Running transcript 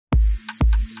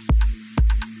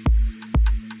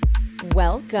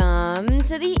Welcome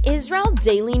to the Israel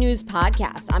Daily News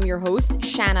Podcast. I'm your host,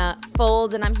 Shanna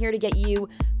Fold, and I'm here to get you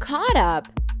caught up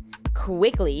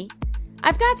quickly.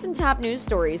 I've got some top news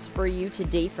stories for you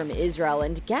today from Israel,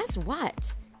 and guess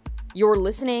what? You're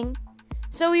listening,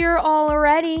 so you're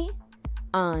already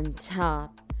on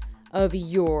top of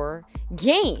your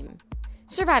game.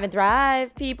 Survive and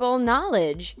thrive, people.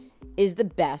 Knowledge is the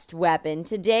best weapon.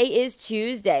 Today is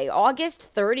Tuesday,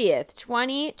 August 30th,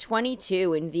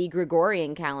 2022 in the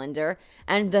Gregorian calendar,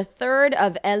 and the 3rd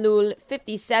of Elul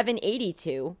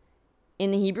 5782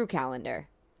 in the Hebrew calendar.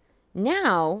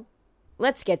 Now,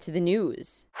 let's get to the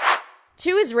news.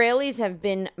 2 Israelis have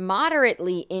been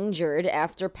moderately injured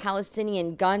after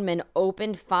Palestinian gunmen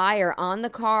opened fire on the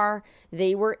car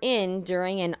they were in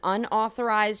during an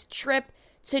unauthorized trip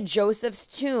to Joseph's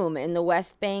tomb in the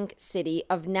West Bank city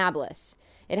of Nablus.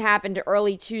 It happened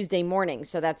early Tuesday morning,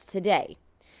 so that's today.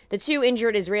 The 2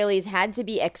 injured Israelis had to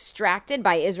be extracted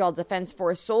by Israel Defense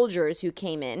Force soldiers who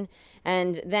came in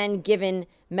and then given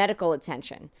medical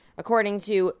attention. According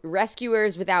to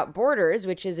Rescuers Without Borders,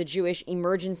 which is a Jewish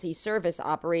emergency service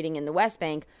operating in the West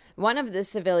Bank, one of the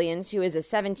civilians, who is a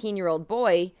 17-year-old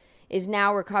boy, is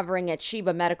now recovering at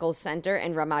Sheba Medical Center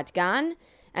in Ramat Gan.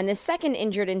 And the second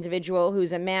injured individual,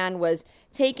 who's a man, was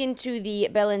taken to the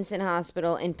Beilinson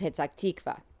Hospital in Petah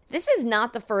Tikva. This is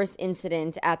not the first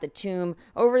incident at the tomb.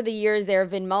 Over the years, there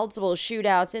have been multiple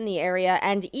shootouts in the area,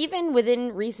 and even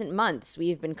within recent months,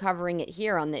 we've been covering it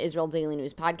here on the Israel Daily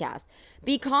News podcast.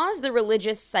 Because the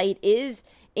religious site is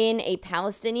in a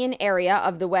Palestinian area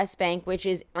of the West Bank, which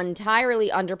is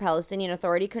entirely under Palestinian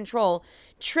Authority control,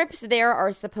 trips there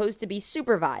are supposed to be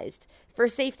supervised for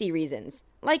safety reasons,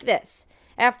 like this.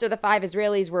 After the 5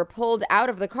 Israelis were pulled out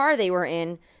of the car they were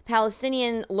in,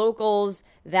 Palestinian locals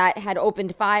that had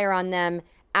opened fire on them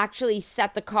actually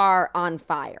set the car on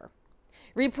fire.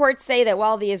 Reports say that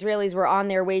while the Israelis were on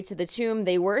their way to the tomb,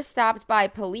 they were stopped by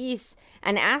police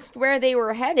and asked where they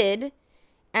were headed,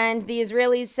 and the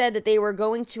Israelis said that they were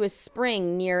going to a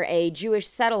spring near a Jewish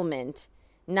settlement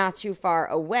not too far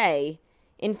away.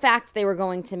 In fact, they were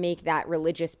going to make that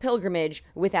religious pilgrimage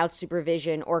without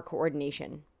supervision or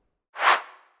coordination.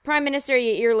 Prime Minister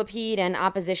Yair Lapid and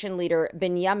opposition leader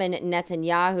Benjamin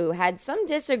Netanyahu had some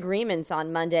disagreements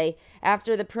on Monday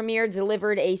after the premier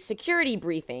delivered a security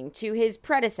briefing to his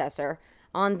predecessor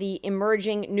on the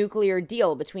emerging nuclear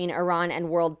deal between Iran and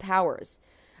world powers.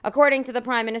 According to the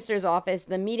Prime Minister's office,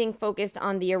 the meeting focused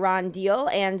on the Iran deal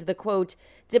and the, quote,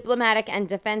 diplomatic and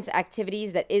defense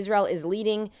activities that Israel is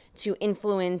leading to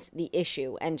influence the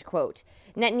issue, end quote.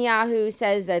 Netanyahu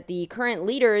says that the current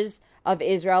leaders of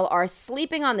Israel are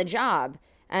sleeping on the job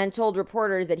and told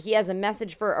reporters that he has a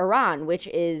message for Iran, which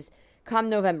is, come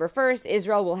November 1st,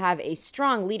 Israel will have a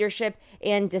strong leadership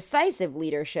and decisive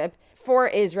leadership for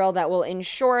Israel that will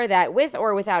ensure that with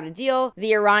or without a deal,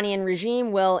 the Iranian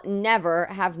regime will never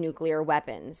have nuclear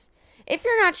weapons. If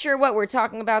you're not sure what we're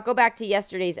talking about, go back to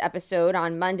yesterday's episode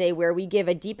on Monday where we give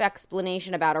a deep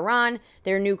explanation about Iran,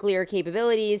 their nuclear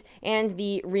capabilities, and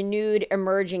the renewed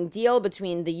emerging deal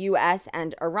between the U.S.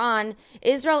 and Iran.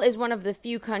 Israel is one of the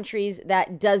few countries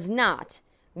that does not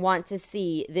want to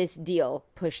see this deal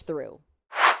push through.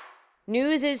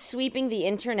 News is sweeping the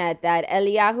internet that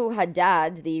Eliyahu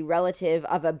Haddad, the relative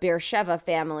of a Beersheva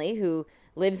family who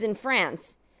lives in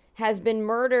France, has been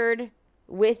murdered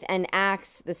with an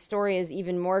axe. The story is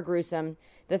even more gruesome.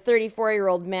 The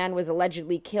 34-year-old man was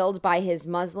allegedly killed by his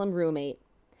Muslim roommate.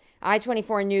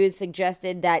 I-24 News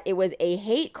suggested that it was a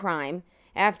hate crime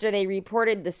after they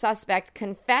reported the suspect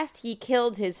confessed he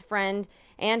killed his friend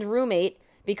and roommate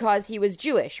because he was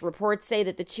Jewish. Reports say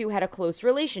that the two had a close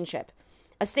relationship.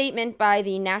 A statement by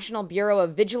the National Bureau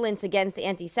of Vigilance Against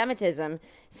Anti-Semitism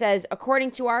says,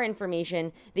 according to our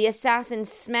information, the assassin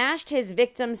smashed his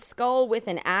victim's skull with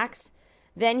an axe,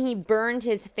 then he burned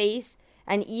his face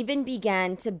and even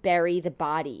began to bury the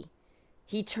body.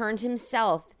 He turned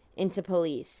himself into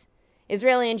police.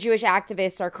 Israeli and Jewish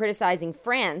activists are criticizing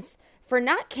France for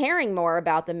not caring more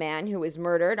about the man who was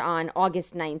murdered on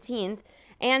August 19th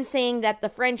and saying that the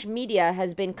French media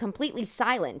has been completely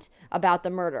silent about the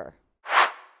murder.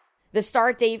 The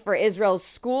start date for Israel's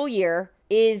school year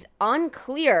is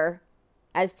unclear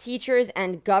as teachers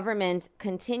and government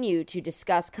continue to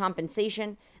discuss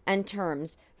compensation and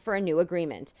terms for a new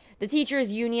agreement. The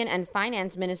teachers' union and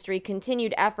finance ministry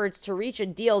continued efforts to reach a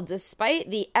deal despite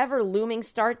the ever-looming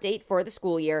start date for the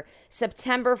school year.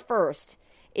 September 1st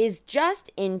is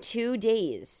just in 2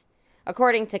 days.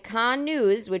 According to Kan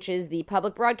News, which is the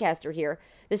public broadcaster here,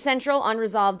 the central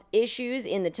unresolved issues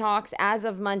in the talks as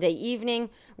of Monday evening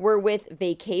were with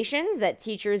vacations that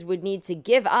teachers would need to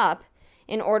give up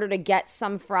in order to get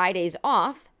some Fridays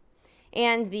off,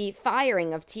 and the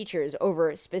firing of teachers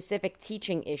over specific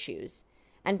teaching issues.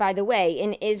 And by the way,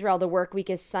 in Israel, the work week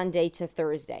is Sunday to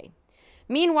Thursday.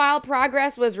 Meanwhile,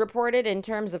 progress was reported in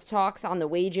terms of talks on the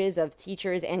wages of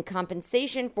teachers and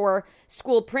compensation for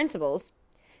school principals.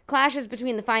 Clashes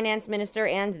between the finance minister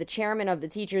and the chairman of the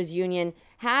teachers union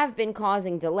have been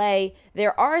causing delay.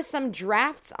 There are some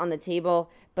drafts on the table,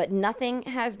 but nothing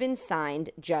has been signed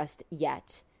just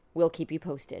yet. We'll keep you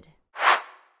posted.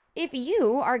 If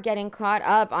you are getting caught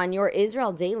up on your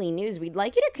Israel Daily News, we'd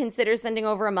like you to consider sending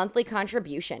over a monthly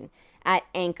contribution at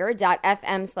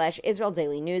anchor.fm/Israel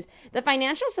Daily News. The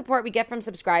financial support we get from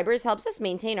subscribers helps us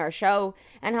maintain our show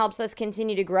and helps us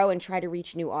continue to grow and try to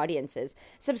reach new audiences.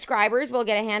 Subscribers will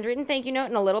get a handwritten thank you note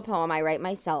and a little poem I write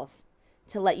myself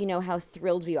to let you know how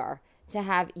thrilled we are to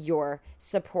have your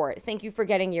support. Thank you for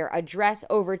getting your address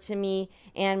over to me,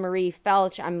 Anne-Marie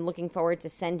Felch. I'm looking forward to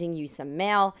sending you some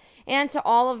mail. And to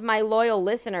all of my loyal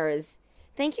listeners,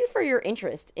 thank you for your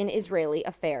interest in Israeli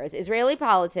affairs, Israeli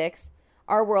politics,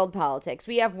 our world politics.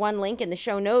 We have one link in the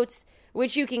show notes,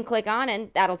 which you can click on,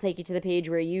 and that'll take you to the page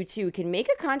where you too can make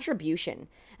a contribution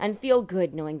and feel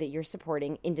good knowing that you're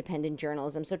supporting independent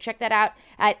journalism. So check that out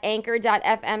at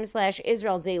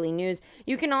anchor.fm/Israel Daily News.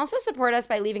 You can also support us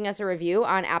by leaving us a review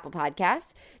on Apple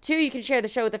Podcasts. 2, you can share the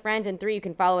show with a friend. And 3, you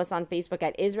can follow us on Facebook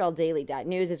at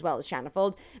israeldaily.news as well as Shanna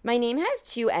Fold. My name has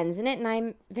 2 N's in it, and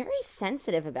I'm very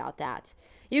sensitive about that.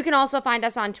 You can also find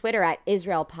us on Twitter at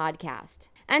Israel Podcast.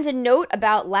 And a note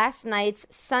about last night's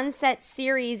Sunset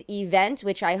Series event,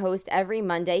 which I host every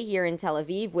Monday here in Tel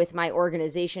Aviv with my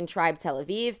organization, Tribe Tel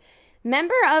Aviv.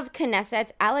 Member of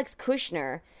Knesset, Alex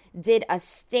Kushner, did a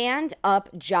stand-up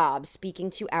job speaking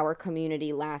to our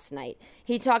community last night.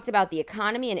 He talked about the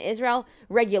economy in Israel,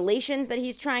 regulations that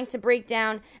he's trying to break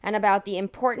down, and about the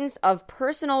importance of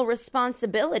personal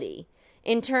responsibility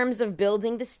in terms of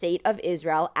building the state of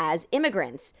Israel as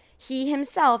immigrants. He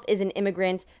himself is an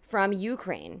immigrant from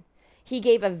Ukraine. He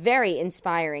gave a very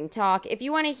inspiring talk. If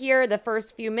you want to hear the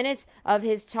first few minutes of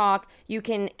his talk, you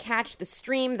can catch the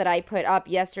stream that I put up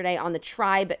yesterday on the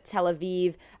Tribe Tel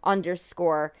Aviv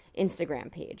 _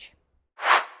 Instagram page.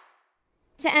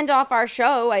 To end off our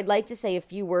show, I'd like to say a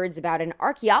few words about an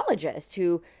archaeologist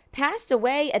who passed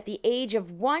away at the age of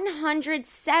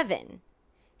 107.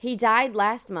 He died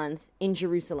last month in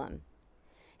Jerusalem.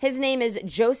 His name is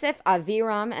Joseph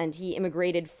Aviram, and he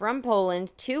immigrated from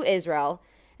Poland to Israel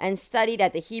and studied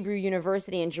at the Hebrew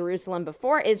University in Jerusalem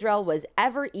before Israel was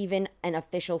ever even an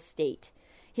official state.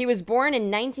 He was born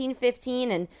in 1915,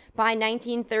 and by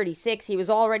 1936, he was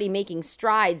already making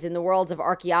strides in the world of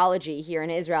archaeology here in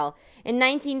Israel. In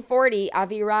 1940,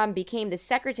 Aviram became the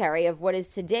secretary of what is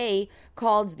today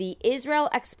called the Israel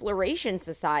Exploration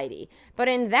Society. But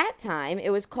in that time,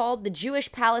 it was called the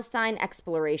Jewish Palestine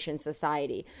Exploration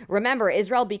Society. Remember,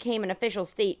 Israel became an official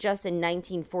state just in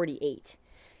 1948.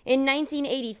 In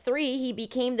 1983, he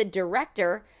became the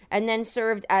director and then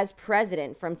served as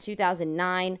president from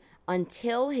 2009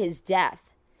 until his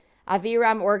death.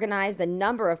 Aviram organized a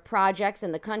number of projects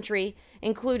in the country,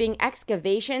 including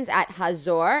excavations at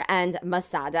Hazor and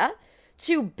Masada,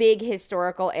 2 big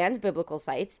historical and biblical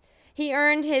sites. He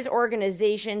earned his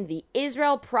organization the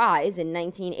Israel Prize in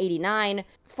 1989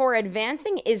 for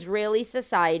advancing Israeli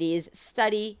society's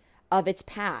study of its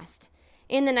past.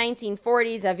 In the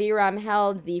 1940s, Aviram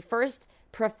held the first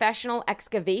professional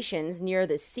excavations near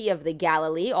the Sea of the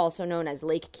Galilee, also known as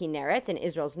Lake Kinneret in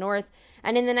Israel's north.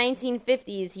 And in the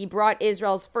 1950s, he brought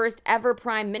Israel's first ever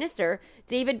prime minister,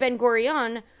 David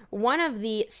Ben-Gurion, one of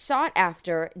the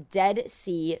sought-after Dead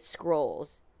Sea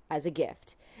Scrolls as a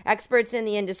gift. Experts in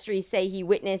the industry say he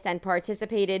witnessed and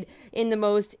participated in the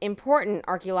most important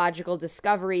archaeological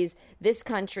discoveries this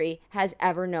country has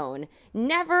ever known.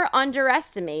 Never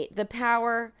underestimate the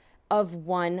power of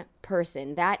one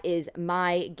person. That is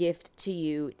my gift to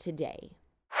you today.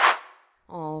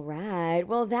 All right,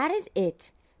 well, that is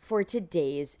it for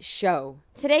today's show.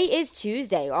 Today is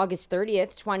Tuesday, August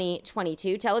 30th,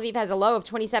 2022. Tel Aviv has a low of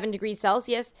 27 degrees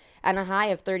Celsius and a high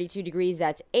of 32 degrees.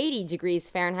 That's 80 degrees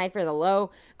Fahrenheit for the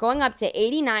low, going up to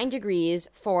 89 degrees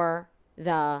for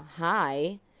the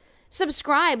high.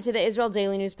 Subscribe to the Israel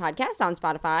Daily News podcast on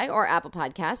Spotify or Apple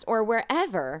Podcasts or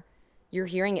wherever you're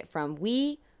hearing it from.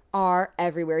 We are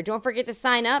everywhere. Don't forget to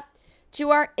sign up to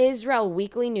our Israel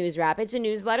Weekly News Wrap. It's a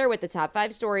newsletter with the top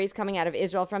 5 stories coming out of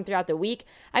Israel from throughout the week.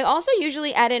 I also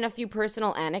usually add in a few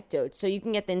personal anecdotes so you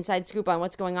can get the inside scoop on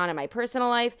what's going on in my personal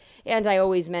life, and I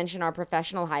always mention our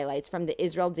professional highlights from the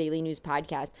Israel Daily News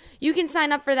podcast. You can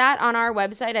sign up for that on our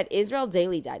website at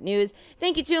israeldaily.news.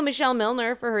 Thank you to Michelle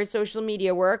Milner for her social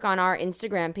media work on our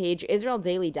Instagram page,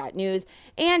 israeldaily.news,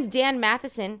 and Dan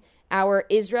Matheson our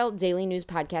Israel Daily News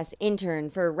Podcast intern,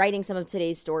 for writing some of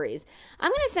today's stories.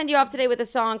 I'm going to send you off today with a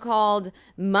song called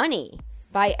Money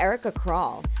by Erica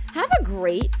Krall. Have a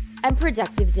great and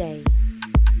productive day.